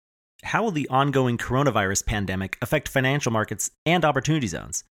How will the ongoing coronavirus pandemic affect financial markets and opportunity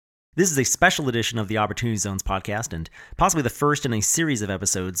zones? This is a special edition of the Opportunity Zones podcast and possibly the first in a series of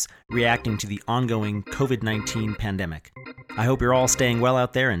episodes reacting to the ongoing COVID-19 pandemic. I hope you're all staying well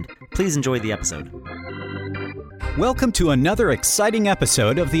out there and please enjoy the episode. Welcome to another exciting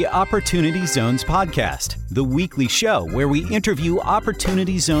episode of the Opportunity Zones podcast, the weekly show where we interview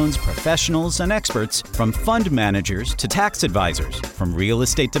Opportunity Zones professionals and experts, from fund managers to tax advisors, from real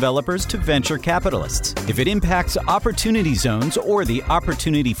estate developers to venture capitalists. If it impacts Opportunity Zones or the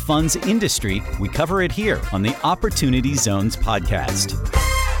opportunity funds industry, we cover it here on the Opportunity Zones podcast.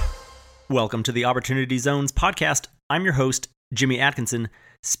 Welcome to the Opportunity Zones podcast. I'm your host, Jimmy Atkinson.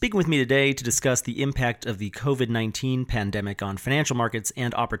 Speaking with me today to discuss the impact of the COVID-19 pandemic on financial markets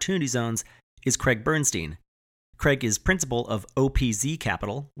and opportunity zones is Craig Bernstein. Craig is principal of OPZ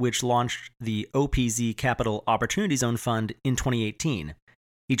Capital, which launched the OPZ Capital Opportunity Zone Fund in 2018.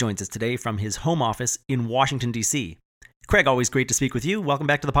 He joins us today from his home office in Washington, D.C. Craig, always great to speak with you. Welcome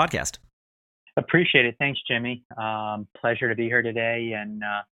back to the podcast. Appreciate it. Thanks, Jimmy. Pleasure to be here today, and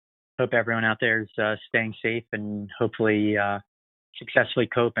hope everyone out there is staying safe and hopefully successfully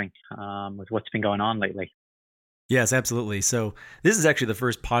coping with what's been going on lately. Yes, absolutely. So this is actually the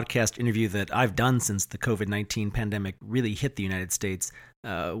first podcast interview that I've done since the COVID-19 pandemic really hit the United States.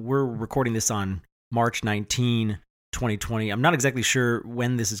 We're recording this on March 19, 2020. I'm not exactly sure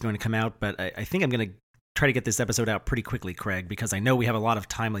when this is going to come out, but I think I'm going to try to get this episode out pretty quickly, Craig, because I know we have a lot of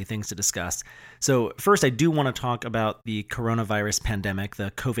timely things to discuss. So first, I do want to talk about the coronavirus pandemic,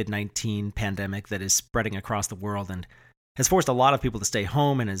 the COVID-19 pandemic that is spreading across the world and has forced a lot of people to stay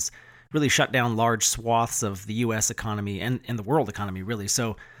home and has really shut down large swaths of the U.S. economy and the world economy, really.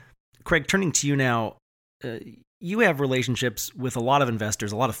 So, Craig, turning to you now, you have relationships with a lot of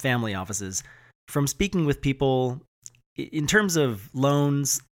investors, a lot of family offices. From speaking with people, in terms of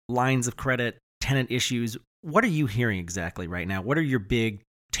loans, lines of credit, tenant issues, what are you hearing exactly right now? What are your big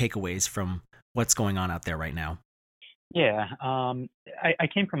takeaways from what's going on out there right now? Yeah, I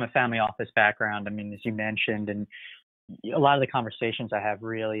came from a family office background, as you mentioned, and a lot of the conversations I have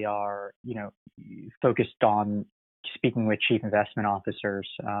really are, focused on speaking with chief investment officers.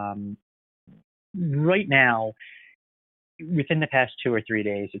 Right now, within the past 2 or 3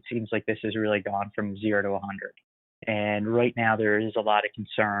 days, it seems like this has really gone from 0 to 100. And right now there is a lot of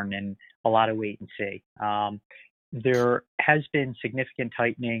concern and a lot of wait and see. There has been significant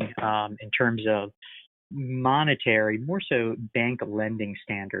tightening in terms of monetary, more so bank lending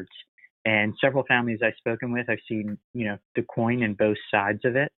standards. And several families I've spoken with, I've seen, the coin in both sides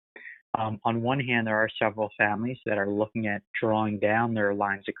of it. On one hand, there are several families that are looking at drawing down their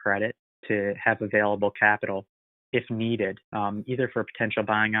lines of credit to have available capital if needed, either for potential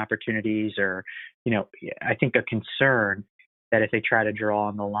buying opportunities or, I think a concern that if they try to draw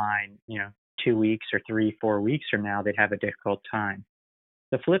on the line, 2 weeks or 3-4 weeks from now, they'd have a difficult time.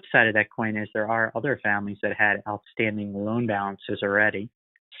 The flip side of that coin is there are other families that had outstanding loan balances already.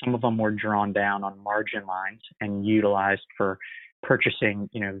 Some of them were drawn down on margin lines and utilized for purchasing,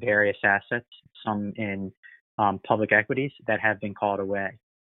 various assets, some in public equities that have been called away.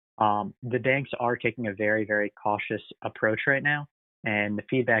 The banks are taking a very, very cautious approach right now. And the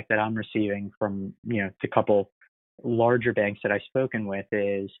feedback that I'm receiving from, the couple larger banks that I've spoken with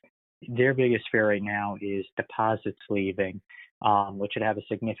is their biggest fear right now is deposits leaving, which would have a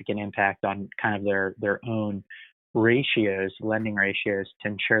significant impact on kind of their own ratios, lending ratios, to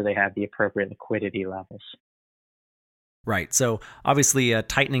ensure they have the appropriate liquidity levels. Right. So obviously a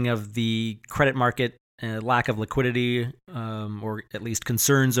tightening of the credit market, lack of liquidity, or at least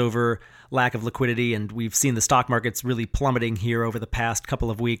concerns over lack of liquidity. And we've seen the stock markets really plummeting here over the past couple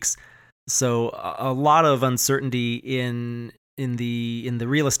of weeks. So a lot of uncertainty in the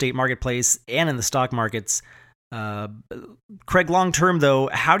real estate marketplace and in the stock markets. Craig, long term though,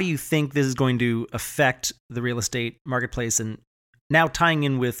 how do you think this is going to affect the real estate marketplace? And now tying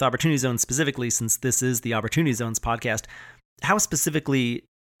in with Opportunity Zones specifically, since this is the Opportunity Zones podcast, how specifically,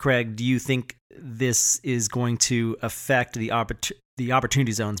 Craig, do you think this is going to affect the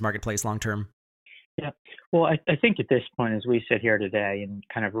Opportunity Zones marketplace long term? Yeah, well, I think at this point, as we sit here today and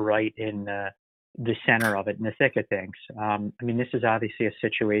kind of right in the center of it, in the thick of things, this is obviously a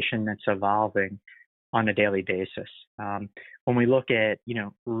situation that's evolving on a daily basis. When we look at,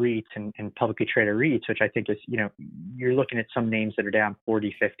 REITs and publicly traded REITs, which I think is, you're looking at some names that are down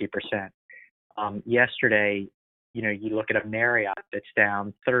 40, 50%. Yesterday, you look at a Marriott that's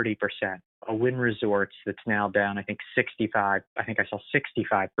down 30%, a Wynn Resorts that's now down, I think 65, I think I saw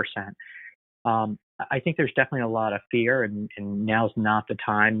 65%. I think there's definitely a lot of fear, and now's not the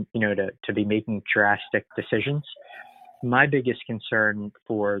time, to be making drastic decisions. My biggest concern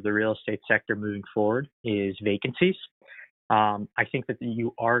for the real estate sector moving forward is vacancies. I think that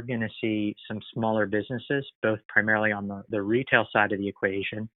you are going to see some smaller businesses, both primarily on the retail side of the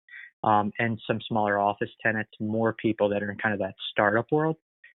equation, and some smaller office tenants, more people that are in kind of that startup world,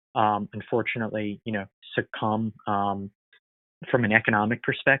 unfortunately, succumb from an economic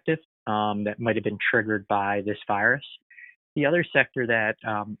perspective that might have been triggered by this virus. The other sector that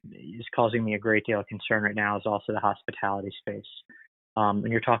is causing me a great deal of concern right now is also the hospitality space.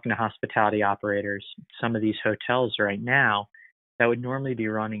 When you're talking to hospitality operators, some of these hotels right now that would normally be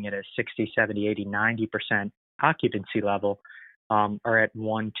running at a 60, 70, 80, 90% occupancy level are at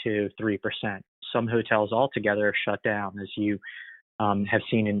 1 to 3%. Some hotels altogether are shut down, as you have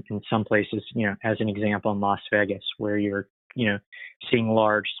seen in some places, as an example in Las Vegas, where you're, seeing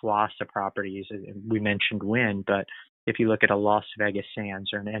large swaths of properties. We mentioned Wynn, but if you look at a Las Vegas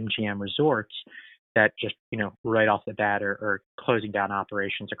Sands or an MGM Resorts, that just, right off the bat are closing down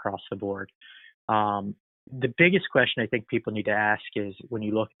operations across the board. The biggest question I think people need to ask is, when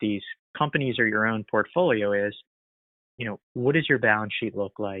you look at these companies or your own portfolio, is, what does your balance sheet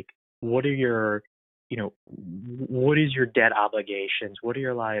look like? What are your, what is your debt obligations? What are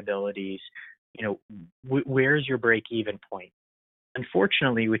your liabilities? Where's your break-even point?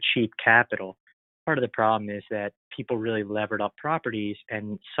 Unfortunately, with cheap capital, part of the problem is that people really levered up properties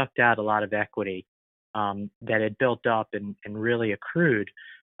and sucked out a lot of equity that had built up and really accrued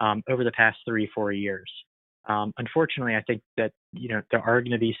over the past 3-4 years. Unfortunately, I think that there are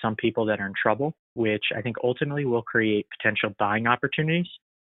going to be some people that are in trouble, which I think ultimately will create potential buying opportunities.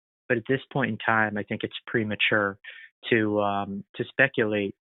 But at this point in time, I think it's premature to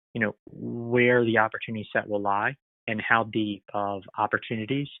speculate, where the opportunity set will lie and how deep of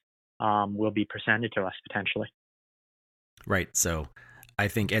opportunities will be presented to us potentially. Right. So I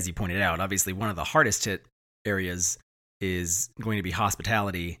think, as you pointed out, obviously one of the hardest hit areas is going to be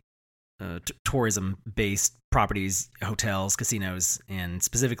hospitality, tourism-based properties, hotels, casinos, and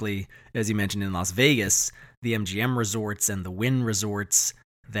specifically, as you mentioned, in Las Vegas, the MGM resorts and the Wynn resorts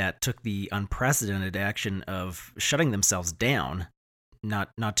that took the unprecedented action of shutting themselves down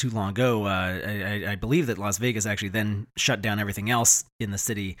not too long ago. I believe that Las Vegas actually then shut down everything else in the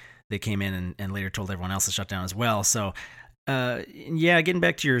city. They came in and later told everyone else to shut down as well. So, getting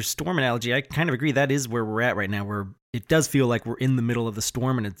back to your storm analogy, I kind of agree. That is where we're at right now, where it does feel like we're in the middle of the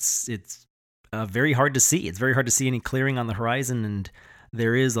storm, and it's very hard to see. It's very hard to see any clearing on the horizon, and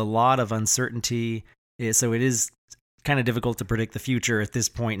there is a lot of uncertainty. So it is kind of difficult to predict the future at this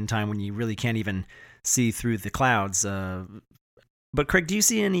point in time when you really can't even see through the clouds. But Craig, do you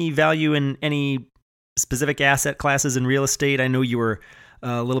see any value in any specific asset classes in real estate? I know you were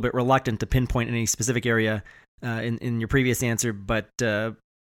a little bit reluctant to pinpoint any specific area in your previous answer, but do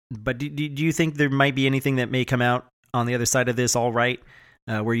you think there might be anything that may come out on the other side of this all right,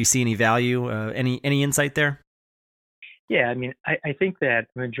 where you see any value? Any insight there? Yeah, I mean, I think that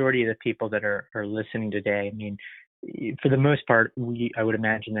the majority of the people that are listening today, I mean, for the most part, I would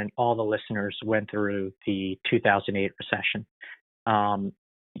imagine that all the listeners went through the 2008 recession.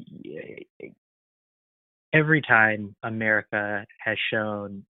 Every time America has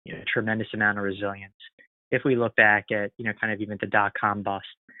shown a tremendous amount of resilience. If we look back at kind of even the dot-com bust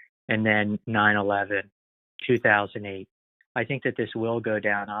and then 9/11, 2008, I think that this will go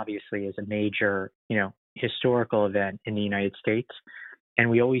down obviously as a major historical event in the United States, and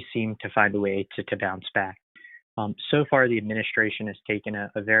we always seem to find a way to bounce back. So far, the administration has taken a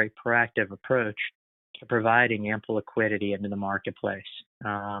very proactive approach to providing ample liquidity into the marketplace.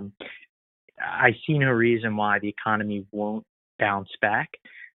 I see no reason why the economy won't bounce back.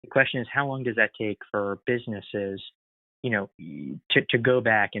 The question is, how long does that take for businesses, to go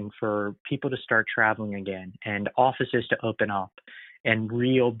back, and for people to start traveling again, and offices to open up, and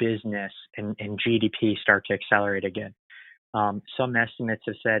real business and GDP start to accelerate again? Some estimates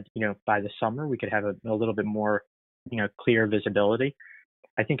have said, by the summer we could have a little bit more, clear visibility.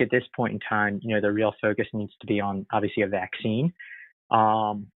 I think at this point in time, the real focus needs to be on obviously a vaccine.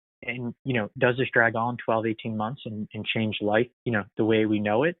 And, does this drag on 12, 18 months and change life, the way we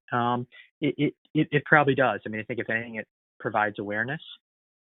know it? It probably does. I mean, I think if anything, it provides awareness.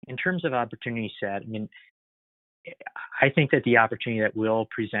 In terms of opportunity set, I mean, I think that the opportunity that will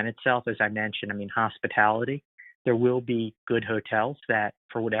present itself, as I mentioned, I mean, hospitality, there will be good hotels that,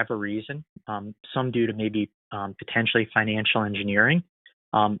 for whatever reason, some due to maybe potentially financial engineering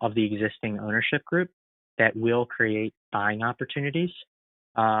of the existing ownership group, that will create buying opportunities.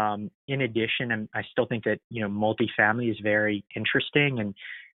 In addition, I still think that, multifamily is very interesting, and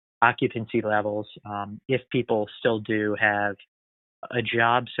occupancy levels, if people still do have a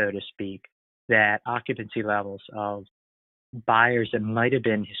job, so to speak, that occupancy levels of buyers that might have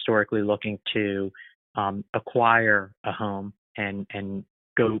been historically looking to acquire a home and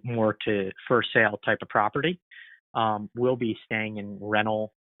go more to for sale type of property will be staying in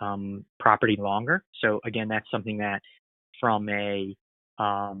rental property longer. So again, that's something that from a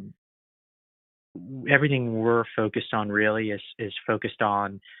everything we're focused on really is focused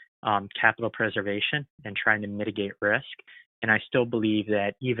on capital preservation and trying to mitigate risk. And I still believe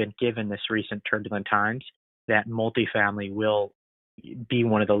that even given this recent turbulent times, that multifamily will be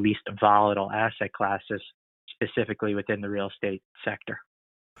one of the least volatile asset classes, specifically within the real estate sector.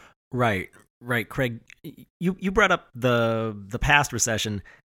 Right, Craig. You brought up the past recession.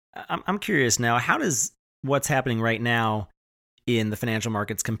 I'm curious now. How does what's happening right now in the financial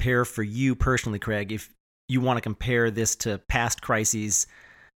markets compare for you personally, Craig? If you want to compare this to past crises,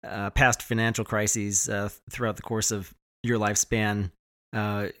 past financial crises throughout the course of your lifespan,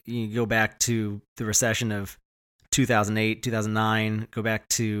 you go back to the recession of 2008, 2009, go back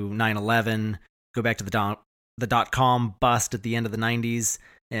to 9/11, go back to the dot-com bust at the end of the 90s.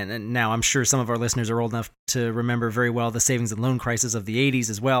 And now I'm sure some of our listeners are old enough to remember very well the savings and loan crisis of the 80s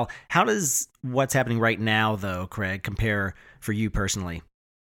as well. How does what's happening right now, though, Craig, compare for you personally?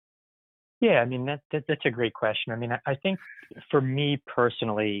 Yeah, I mean, that's a great question. I mean, I think for me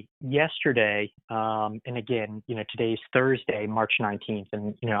personally, yesterday, and again, today's Thursday, March 19th,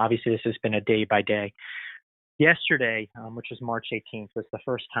 and, obviously this has been a day by day. Yesterday, which was March 18th, was the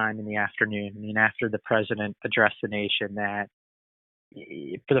first time in the afternoon, I mean, after the president addressed the nation, that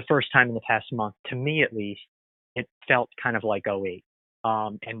for the first time in the past month, to me at least, it felt kind of like '08.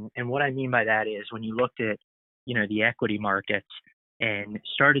 And what I mean by that is when you looked at, the equity markets and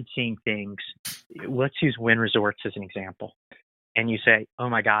started seeing things, let's use Wynn Resorts as an example. And you say, oh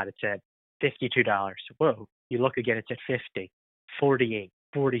my God, it's at $52. Whoa. You look again, it's at 50, 48,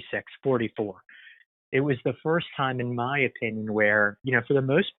 46, 44. It was the first time, in my opinion, where, for the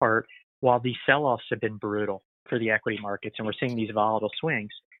most part, while these sell-offs have been brutal for the equity markets and we're seeing these volatile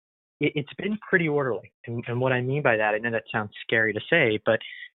swings, it's been pretty orderly. And what I mean by that, I know that sounds scary to say, but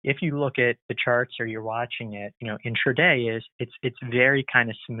if you look at the charts or you're watching it, intraday it's very kind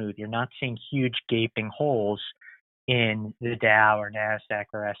of smooth. You're not seeing huge gaping holes in the Dow or NASDAQ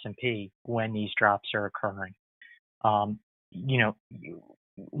or S&P when these drops are occurring.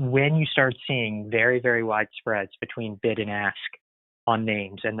 When you start seeing very, very wide spreads between bid and ask on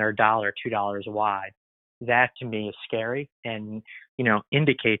names and they're $1, $2 wide, that to me is scary and,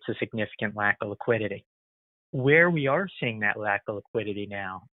 indicates a significant lack of liquidity. Where we are seeing that lack of liquidity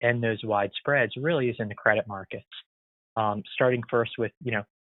now and those wide spreads really is in the credit markets. Starting first with,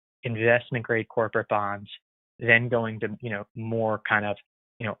 investment grade corporate bonds, then going to, more kind of,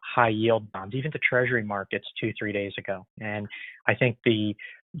 high yield bonds, even the treasury markets 2-3 days ago. And I think the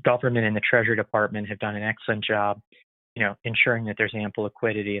government and the Treasury Department have done an excellent job, ensuring that there's ample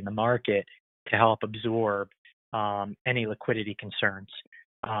liquidity in the market to help absorb any liquidity concerns.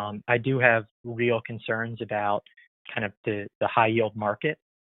 I do have real concerns about kind of the high yield market.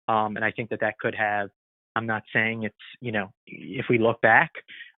 And I think that could have, I'm not saying it's, if we look back,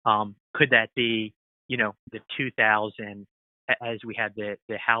 could that be, the 2000 as we had the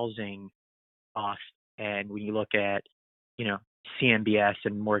housing cost, and when you look at, CMBS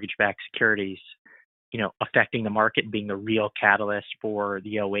and mortgage-backed securities, affecting the market and being the real catalyst for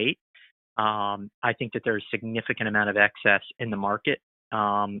the '08. I think that there's a significant amount of excess in the market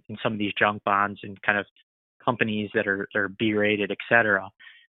in some of these junk bonds and kind of companies that are B-rated, et cetera,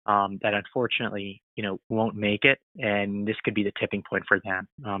 that unfortunately, won't make it. And this could be the tipping point for them.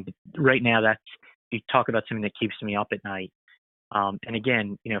 But right now, you talk about something that keeps me up at night. And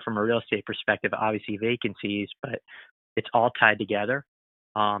again, from a real estate perspective, obviously vacancies, but it's all tied together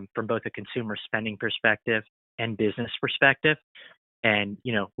from both a consumer spending perspective and business perspective. And,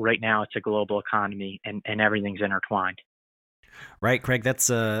 right now it's a global economy and everything's intertwined. Right, Craig, that's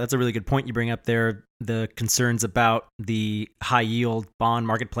a really good point you bring up there. The concerns about the high yield bond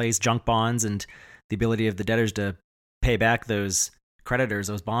marketplace, junk bonds, and the ability of the debtors to pay back those creditors,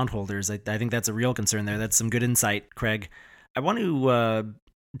 those bondholders. I think that's a real concern there. That's some good insight, Craig. I want to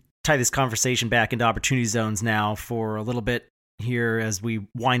tie this conversation back into opportunity zones now for a little bit here as we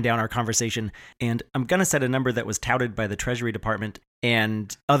wind down our conversation. And I'm going to set a number that was touted by the Treasury Department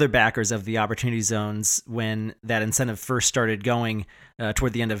and other backers of the opportunity zones when that incentive first started going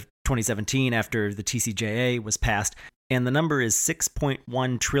toward the end of 2017 after the TCJA was passed. And the number is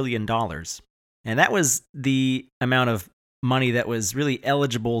 $6.1 trillion. And that was the amount of money that was really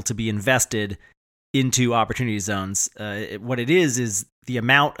eligible to be invested into opportunity zones. What it is the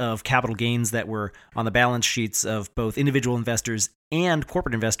amount of capital gains that were on the balance sheets of both individual investors and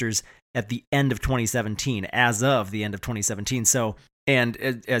corporate investors at the end of 2017, as of the end of 2017. So, and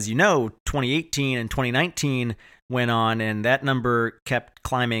as you know, 2018 and 2019 went on, and that number kept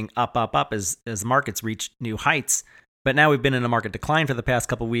climbing up as the markets reached new heights. But now we've been in a market decline for the past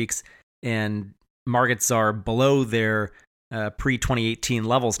couple of weeks, and markets are below their pre-2018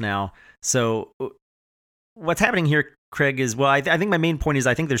 levels now. So what's happening here, Craig, is, well, I think my main point is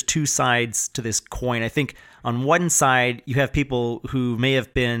I think there's two sides to this coin. I think on one side, you have people who may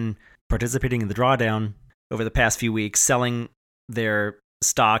have been participating in the drawdown over the past few weeks, selling their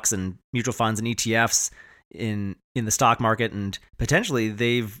stocks and mutual funds and ETFs in the stock market, and potentially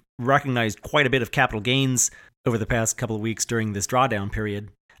they've recognized quite a bit of capital gains over the past couple of weeks during this drawdown period.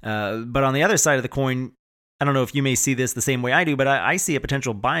 But on the other side of the coin, I don't know if you may see this the same way I do, but I see a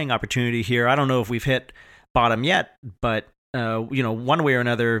potential buying opportunity here. I don't know if we've hit bottom yet, but one way or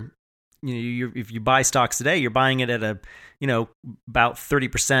another, if you buy stocks today, you're buying it at about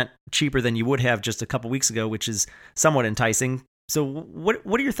 30% cheaper than you would have just a couple weeks ago, which is somewhat enticing. So what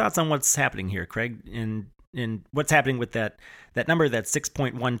are your thoughts on what's happening here, Craig, and what's happening with that number, that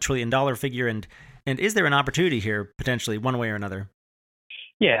 $6.1 trillion figure, and is there an opportunity here potentially one way or another?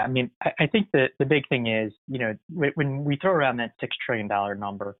 Yeah, I mean, I think that the big thing is, when we throw around that $6 trillion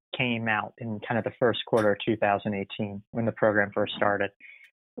number, came out in kind of the first quarter of 2018 when the program first started.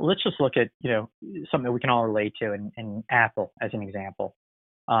 Let's just look at, something that we can all relate to, in Apple as an example.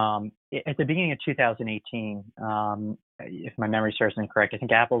 At the beginning of 2018, if my memory serves me correct, I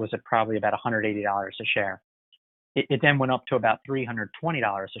think Apple was at probably about $180 a share. It then went up to about $320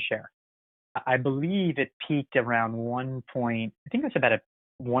 a share. I believe it peaked around I think it's about a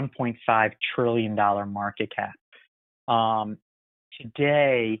 $1.5 trillion market cap.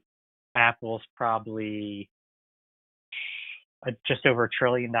 Today, Apple's probably just over $1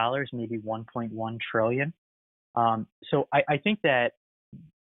 trillion, maybe $1.1 trillion. So I think that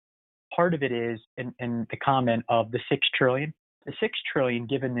part of it is in the comment of the $6 trillion. The $6 trillion,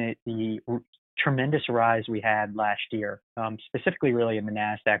 given the tremendous rise we had last year, specifically really in the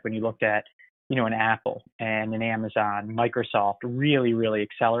NASDAQ, when you looked at an Apple and an Amazon, Microsoft really, really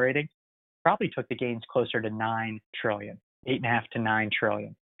accelerating, probably took the gains closer to 9 trillion, 8.5 to 9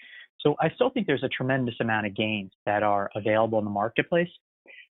 trillion. So I still think there's a tremendous amount of gains that are available in the marketplace.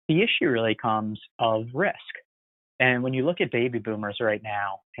 The issue really comes of risk. And when you look at baby boomers right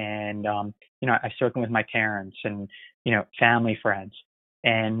now, and, I've spoken with my parents and, family friends,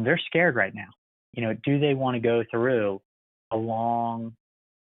 and they're scared right now. Do they want to go through a long,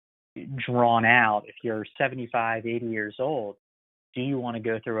 drawn out, if you're 75, 80 years old, do you want to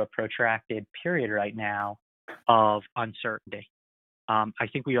go through a protracted period right now of uncertainty? I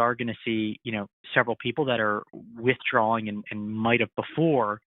think we are going to see, several people that are withdrawing and might have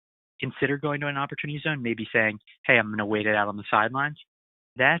before considered going to an opportunity zone, maybe saying, hey, I'm going to wait it out on the sidelines.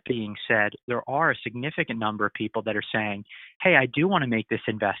 That being said, there are a significant number of people that are saying, hey, I do want to make this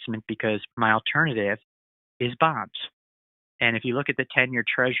investment because my alternative is bonds. And if you look at the 10-year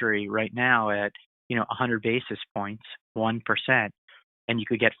Treasury right now at, 100 basis points, 1%, and you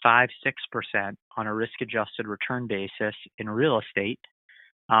could get 5-6% on a risk-adjusted return basis in real estate,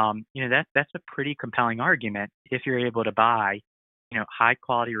 that's a pretty compelling argument if you're able to buy,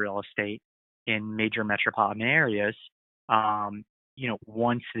 high-quality real estate in major metropolitan areas,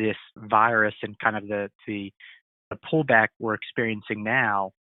 once this virus and kind of the pullback we're experiencing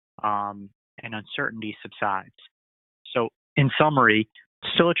now and uncertainty subsides. So in summary,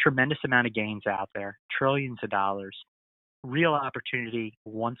 still a tremendous amount of gains out there, trillions of dollars, real opportunity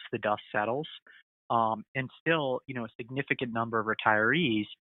once the dust settles, and still, a significant number of retirees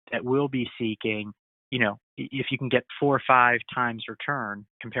that will be seeking, if you can get 4 or 5 times return,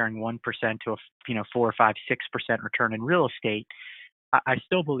 comparing 1% to a 4 or 5, 6% return in real estate, I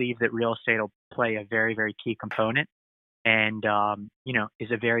still believe that real estate will play a very, very key component and,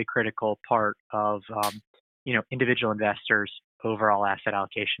 is a very critical part of, individual investors' overall asset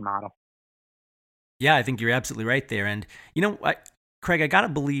allocation model. Yeah, I think you're absolutely right there. And, Craig, I got to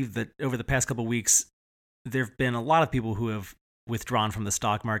believe that over the past couple of weeks, there have been a lot of people who have withdrawn from the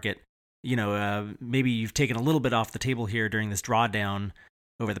stock market. Maybe you've taken a little bit off the table here during this drawdown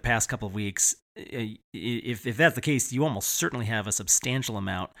over the past couple of weeks. If that's the case, you almost certainly have a substantial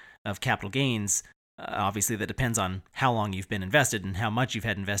amount of capital gains. Obviously, that depends on how long you've been invested and how much you've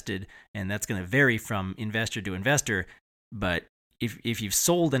had invested, and that's going to vary from investor to investor. But if you've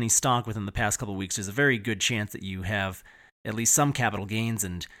sold any stock within the past couple of weeks, there's a very good chance that you have at least some capital gains,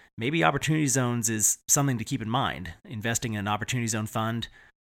 and maybe Opportunity Zones is something to keep in mind. Investing in an Opportunity Zone fund,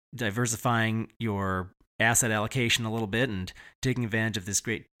 diversifying your asset allocation a little bit, and taking advantage of this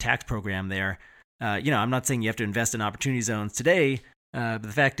great tax program there. I'm not saying you have to invest in Opportunity Zones today, But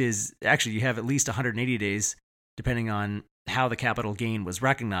the fact is, actually, you have at least 180 days, depending on how the capital gain was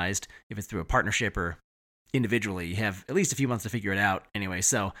recognized. If it's through a partnership or individually, you have at least a few months to figure it out anyway.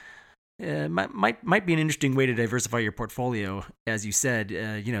 So might be an interesting way to diversify your portfolio. As you said,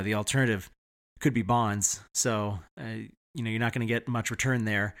 the alternative could be bonds. So, you're not going to get much return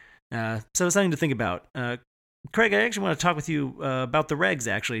there. So it's something to think about. Craig, I actually want to talk with you about the regs,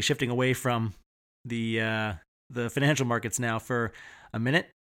 actually, shifting away from the financial markets now for a minute.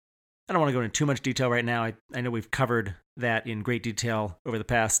 I don't want to go into too much detail right now. I know we've covered that in great detail over the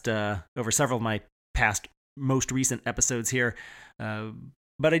past, over several of my past most recent episodes here.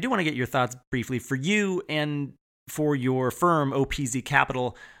 But I do want to get your thoughts briefly for you and for your firm, OPZ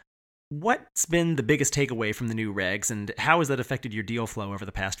Capital. What's been the biggest takeaway from the new regs, and how has that affected your deal flow over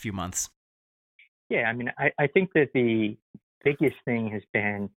the past few months? Yeah, I mean, I think that the biggest thing has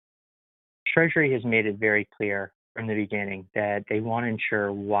been Treasury has made it very clear from the beginning that they want to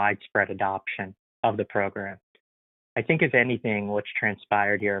ensure widespread adoption of the program. I think, if anything, what's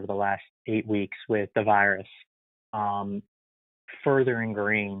transpired here over the last 8 weeks with the virus further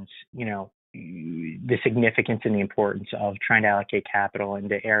ingrains, the significance and the importance of trying to allocate capital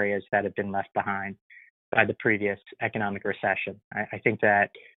into areas that have been left behind by the previous economic recession. I think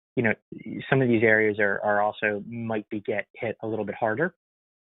that, some of these areas are also might be get hit a little bit harder.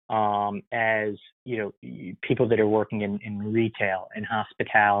 As people that are working in retail and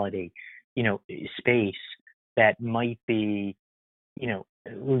hospitality, space that might be,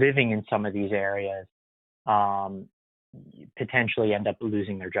 living in some of these areas, potentially end up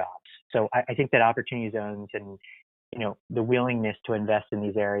losing their jobs. So I think that opportunity zones and, the willingness to invest in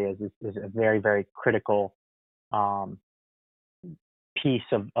these areas is a very, very critical piece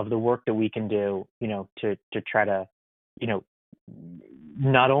of the work that we can do, to try to,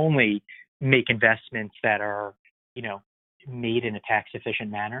 not only make investments that are, made in a tax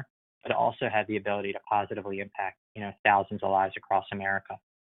efficient manner, but also have the ability to positively impact, thousands of lives across America.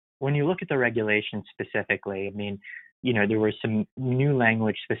 When you look at the regulations specifically, I mean, there was some new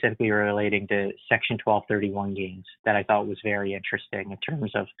language specifically relating to Section 1231 gains that I thought was very interesting in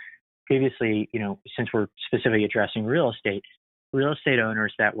terms of previously, since we're specifically addressing real estate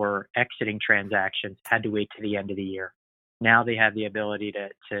owners that were exiting transactions had to wait to the end of the year. Now they have the ability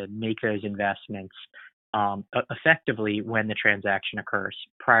to make those investments effectively when the transaction occurs,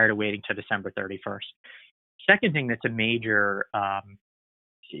 prior to waiting to December 31st. Second thing that's a major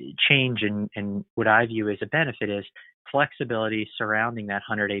change in what I view as a benefit is flexibility surrounding that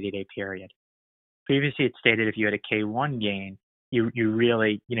 180-day period. Previously, it stated if you had a K1 gain, you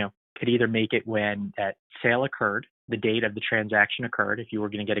really, could either make it when that sale occurred, the date of the transaction occurred, if you were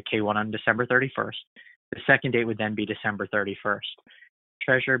going to get a K1 on December 31st. The second date would then be December 31st.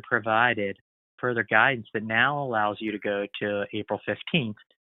 Treasury provided further guidance that now allows you to go to April 15th,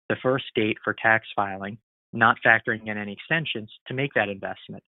 the first date for tax filing, not factoring in any extensions, to make that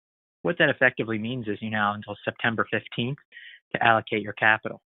investment. What that effectively means is you now until September 15th to allocate your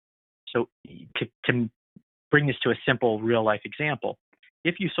capital. So to bring this to a simple real life example,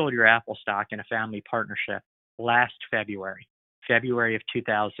 if you sold your Apple stock in a family partnership last February of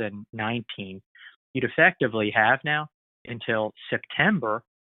 2019, you'd effectively have now until September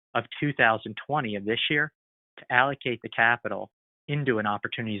of 2020 of this year to allocate the capital into an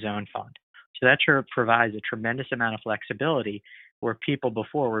opportunity zone fund. So that sure provides a tremendous amount of flexibility where people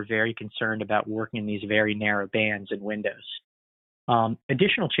before were very concerned about working in these very narrow bands and windows.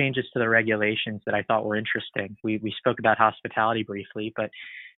 Additional changes to the regulations that I thought were interesting. We spoke about hospitality briefly, but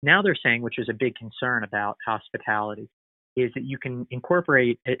now they're saying, which is a big concern about hospitality, is that you can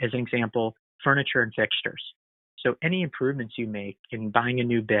incorporate, as an example, furniture and fixtures. So any improvements you make in buying a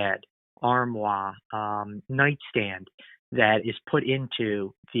new bed, armoire, nightstand that is put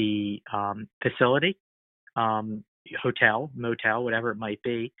into the facility, hotel, motel, whatever it might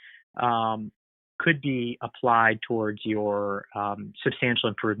be, could be applied towards your substantial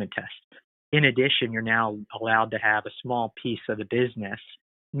improvement test. In addition, you're now allowed to have a small piece of the business,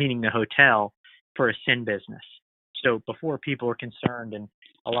 meaning the hotel, for a SIN business. So before, people were concerned, and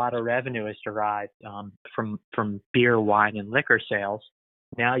a lot of revenue is derived from beer, wine, and liquor sales.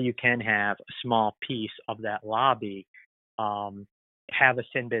 Now you can have a small piece of that lobby, have a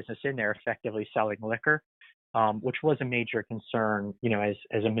SIN business in there, effectively selling liquor, which was a major concern,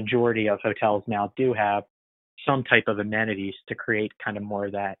 as a majority of hotels now do have some type of amenities to create kind of more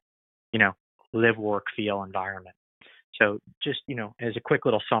of that, live, work, feel environment. So just, as a quick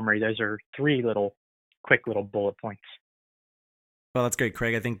little summary, those are three quick little bullet points. Well, that's great,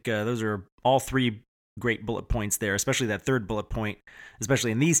 Craig. I think those are all three great bullet points there, especially that third bullet point,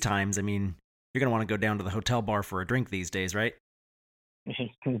 especially in these times. I mean, you're going to want to go down to the hotel bar for a drink these days, right?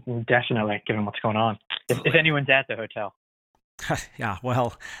 Definitely, given what's going on. If anyone's at the hotel. Yeah,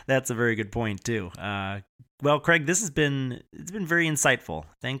 well, that's a very good point too. Well, Craig, it's been very insightful.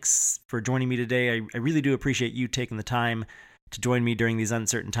 Thanks for joining me today. I really do appreciate you taking the time to join me during these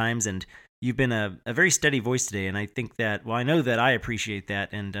uncertain times, and you've been a very steady voice today, and I think that, well, I know that I appreciate that,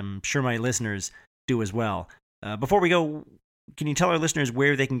 and I'm sure my listeners do as well. Before we go, can you tell our listeners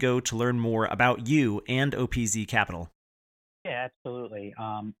where they can go to learn more about you and OPZ Capital? Yeah, absolutely.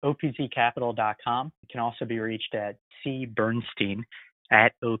 OPZcapital.com. It can also be reached at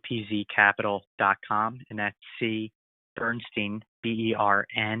cbernstein@opzcapital.com, and that's C Bernstein,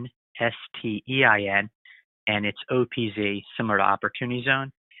 Bernstein, and it's OPZ, similar to Opportunity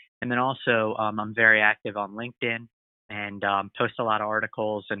Zone. And then also, I'm very active on LinkedIn and post a lot of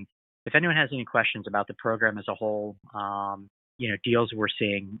articles. And if anyone has any questions about the program as a whole, deals we're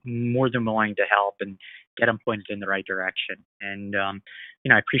seeing, more than willing to help and get them pointed in the right direction. And,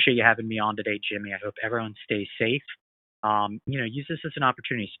 I appreciate you having me on today, Jimmy. I hope everyone stays safe. Use this as an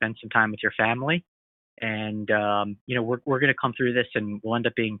opportunity to spend some time with your family. And, we're going to come through this and we'll end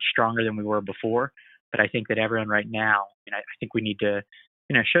up being stronger than we were before. But I think that everyone right now, I think we need to,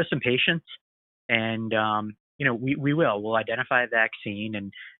 show some patience and, we'll identify a vaccine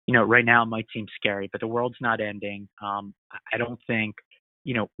and, right now it might seem scary, but the world's not ending. I don't think,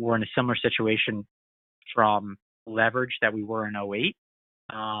 we're in a similar situation from leverage that we were in 2008.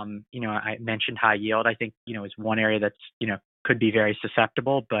 I mentioned high yield. I think, is one area that's, could be very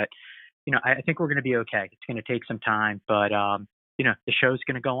susceptible, but, I think we're going to be okay. It's going to take some time, but, the show's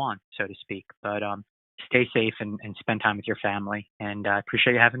going to go on, so to speak, but, stay safe and spend time with your family. And I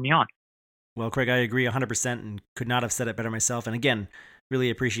appreciate you having me on. Well, Craig, I agree 100% and could not have said it better myself. And again, really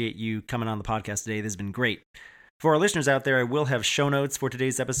appreciate you coming on the podcast today. This has been great. For our listeners out there, I will have show notes for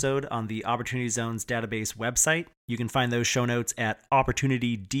today's episode on the Opportunity Zones database website. You can find those show notes at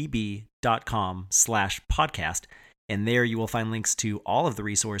opportunitydb.com/podcast. And there you will find links to all of the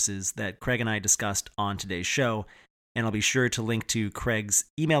resources that Craig and I discussed on today's show. And I'll be sure to link to Craig's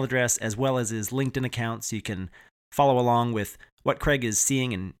email address as well as his LinkedIn account so you can follow along with what Craig is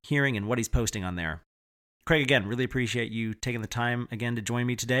seeing and hearing and what he's posting on there. Craig, again, really appreciate you taking the time again to join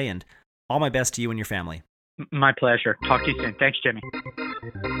me today, and all my best to you and your family. My pleasure. Talk to you soon. Thanks, Jimmy.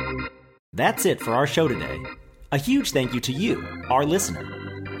 That's it for our show today. A huge thank you to you, our listener.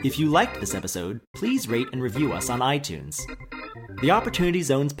 If you liked this episode, please rate and review us on iTunes. The Opportunity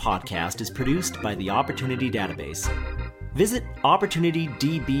Zones podcast is produced by the Opportunity Database. Visit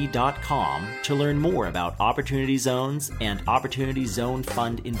OpportunityDB.com to learn more about Opportunity Zones and Opportunity Zone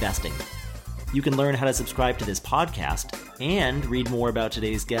Fund investing. You can learn how to subscribe to this podcast and read more about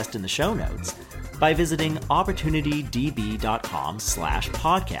today's guest in the show notes by visiting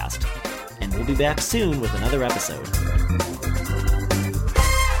OpportunityDB.com/podcast. And we'll be back soon with another episode.